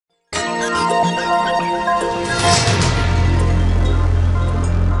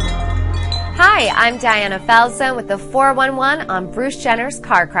Hi, I'm Diana Falzone with the 411 on Bruce Jenner's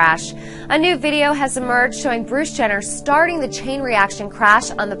car crash. A new video has emerged showing Bruce Jenner starting the chain reaction crash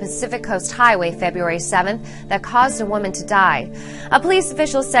on the Pacific Coast Highway February 7th that caused a woman to die. A police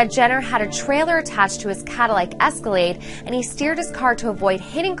official said Jenner had a trailer attached to his Cadillac Escalade and he steered his car to avoid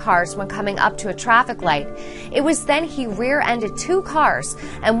hitting cars when coming up to a traffic light. It was then he rear-ended two cars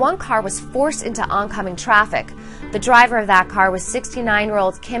and one car was forced into oncoming traffic. The driver of that car was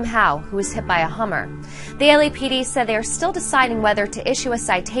 69-year-old Howe, who was hit by a Hummer. The LAPD said they are still deciding whether to issue a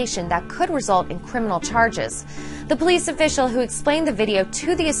citation that could result in criminal charges. The police official who explained the video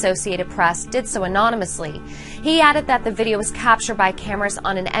to the Associated Press did so anonymously. He added that the video was captured by cameras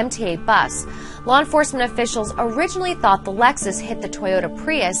on an MTA bus. Law enforcement officials originally thought the Lexus hit the Toyota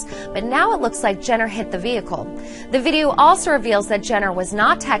Prius, but now it looks like Jenner hit the vehicle. The video also reveals that Jenner was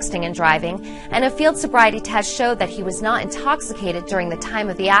not texting and driving, and a field sobriety test showed that he was not intoxicated during the time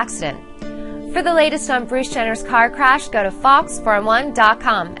of the accident. For the latest on Bruce Jenner's car crash, go to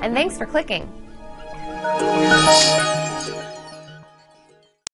fox411.com, and thanks for clicking.